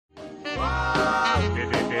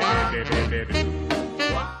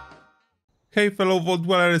Hey fellow Vault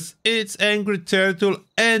Dwellers, it's Angry Turtle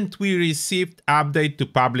and we received update to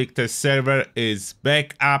public test server is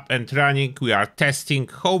back up and running. We are testing,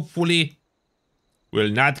 hopefully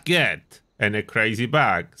we'll not get any crazy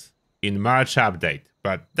bugs in March update,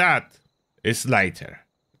 but that is later.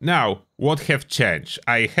 Now, what have changed?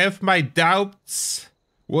 I have my doubts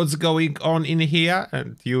what's going on in here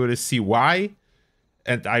and you will see why.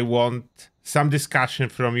 And I want some discussion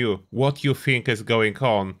from you, what you think is going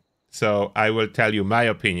on. So I will tell you my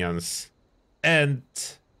opinions and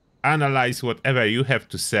analyze whatever you have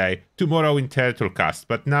to say tomorrow in Turtlecast.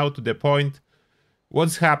 But now to the point,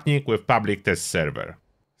 what's happening with public test server?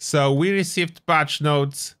 So we received patch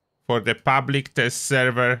notes for the public test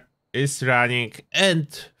server is running, and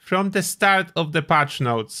from the start of the patch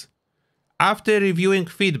notes, after reviewing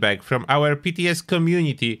feedback from our PTS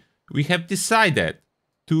community, we have decided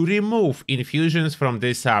to remove infusions from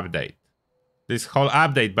this update. This whole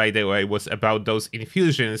update, by the way, was about those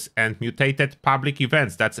infusions and mutated public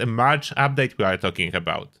events. That's a March update we are talking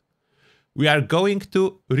about. We are going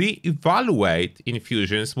to re-evaluate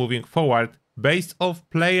infusions moving forward based off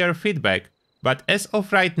player feedback, but as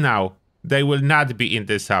of right now, they will not be in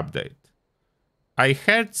this update. I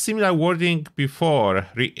heard similar wording before,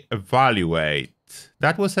 re-evaluate.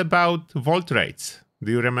 That was about vault rates.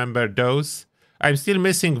 Do you remember those? I'm still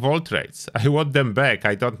missing vault rates. I want them back.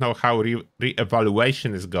 I don't know how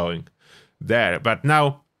re-evaluation is going there. But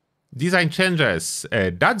now, design changes.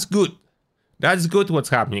 That's good. That's good what's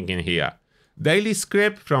happening in here. Daily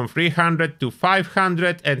script from 300 to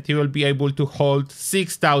 500 and you will be able to hold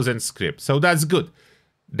 6,000 scripts. So that's good.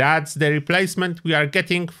 That's the replacement we are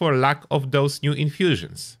getting for lack of those new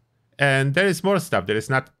infusions. And there is more stuff. There is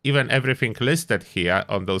not even everything listed here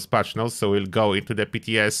on those patch notes, so we'll go into the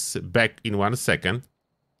PTS back in 1 second.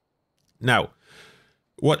 Now,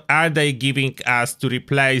 what are they giving us to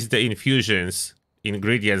replace the infusions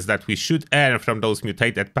ingredients that we should earn from those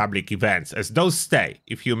mutated public events, as those stay?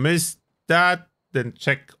 If you missed that, then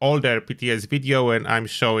check older PTS video and I'm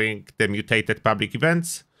showing the mutated public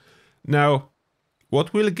events. Now,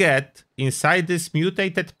 what we'll get inside this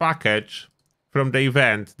mutated package from the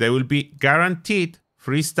event, they will be guaranteed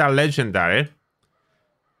 3-star legendary,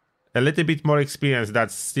 a little bit more experience,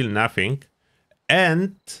 that's still nothing,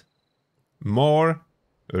 and more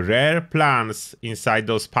rare plants inside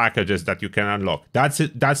those packages that you can unlock. That's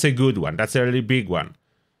a good one. That's a really big one.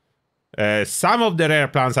 Some of the rare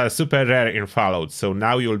plants are super rare in Fallout, so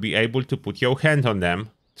now you'll be able to put your hand on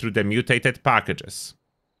them through the mutated packages.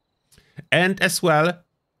 And as well,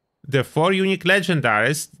 the 4 unique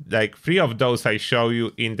legendaries, like 3 of those I show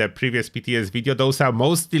you in the previous PTS video, those are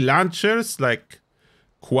mostly launchers, like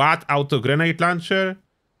quad auto grenade launcher.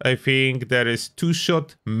 I think there is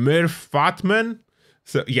 2-shot Murph Fatman.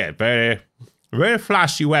 So yeah, very, very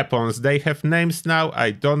flashy weapons. They have names now.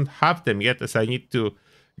 I don't have them yet as I need to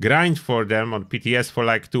grind for them on PTS for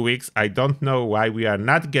like 2 weeks. I don't know why we are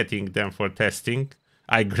not getting them for testing.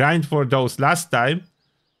 I grind for those last time.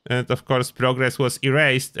 And of course, progress was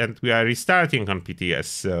erased and we are restarting on PTS,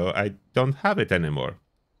 so I don't have it anymore.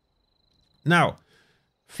 Now,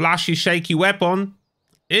 flashy, shaky weapon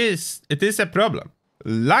is a problem.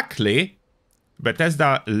 Luckily,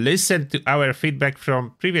 Bethesda listened to our feedback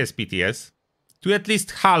from previous PTS to at least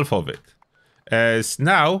half of it. As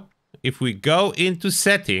now, if we go into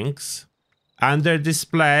settings, under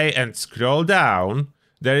display and scroll down,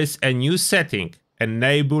 there is a new setting,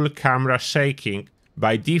 enable camera shaking.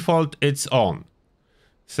 By default, it's on.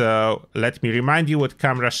 So let me remind you what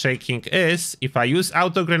camera shaking is. If I use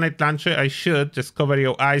auto grenade launcher, I should just cover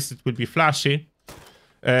your eyes. It will be flashy.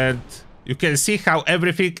 And you can see how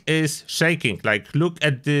everything is shaking. Like, look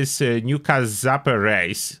at this Nuka Zapper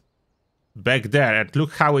race back there. And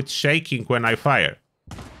look how it's shaking when I fire.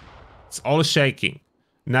 It's all shaking.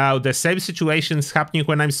 Now, the same situation is happening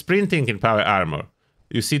when I'm sprinting in power armor.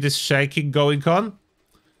 You see this shaking going on?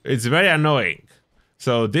 It's very annoying.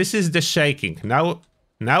 So this is the shaking. Now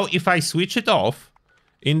if I switch it off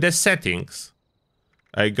in the settings,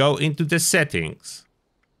 I go into the settings.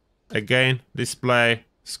 Again, display,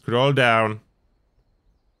 scroll down.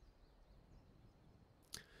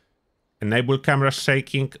 Enable camera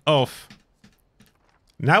shaking off.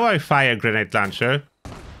 Now I fire grenade launcher.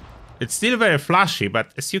 It's still very flashy,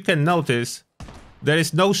 but as you can notice, there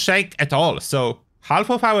is no shake at all. So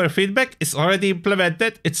half of our feedback is already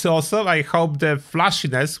implemented. It's awesome. I hope the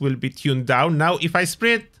flashiness will be tuned down. Now, if I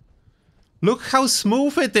sprint, look how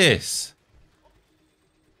smooth it is.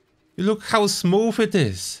 Look how smooth it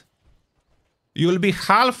is. You'll be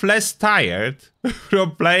half less tired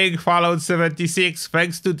from playing Fallout 76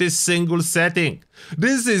 thanks to this single setting.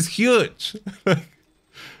 This is huge.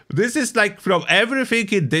 This is like from everything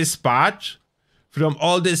in this patch, from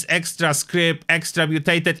all this extra script, extra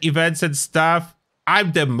mutated events and stuff,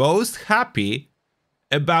 I'm the most happy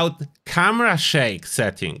about camera shake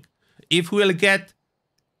setting. If we'll get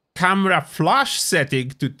camera flash setting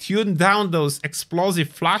to tune down those explosive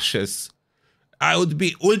flashes, I would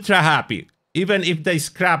be ultra happy. Even if they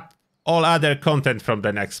scrap all other content from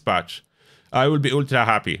the next patch, I will be ultra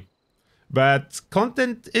happy. But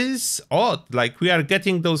content is odd, like we are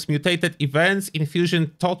getting those mutated events,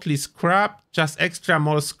 infusion totally scrapped, just extra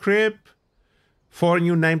more script, 4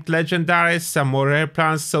 new named legendaries, some more rare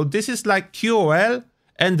plants. So this is like QOL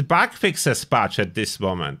and bug fixes patch at this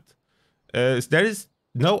moment. There is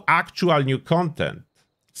no actual new content,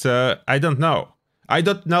 so I don't know. I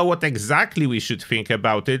don't know what exactly we should think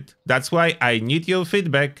about it. That's why I need your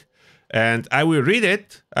feedback, and I will read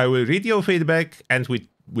it. I will read your feedback, and we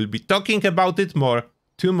will be talking about it more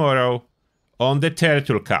tomorrow on the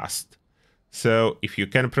Turtlecast. So if you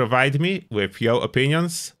can provide me with your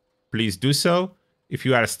opinions, please do so. If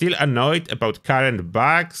you are still annoyed about current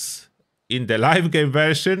bugs in the live game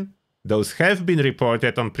version, those have been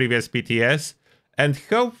reported on previous PTS, and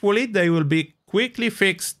hopefully they will be quickly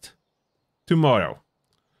fixed tomorrow.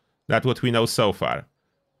 That's what we know so far.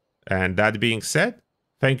 And that being said,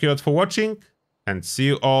 thank you all for watching, and see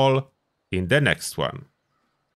you all in the next one.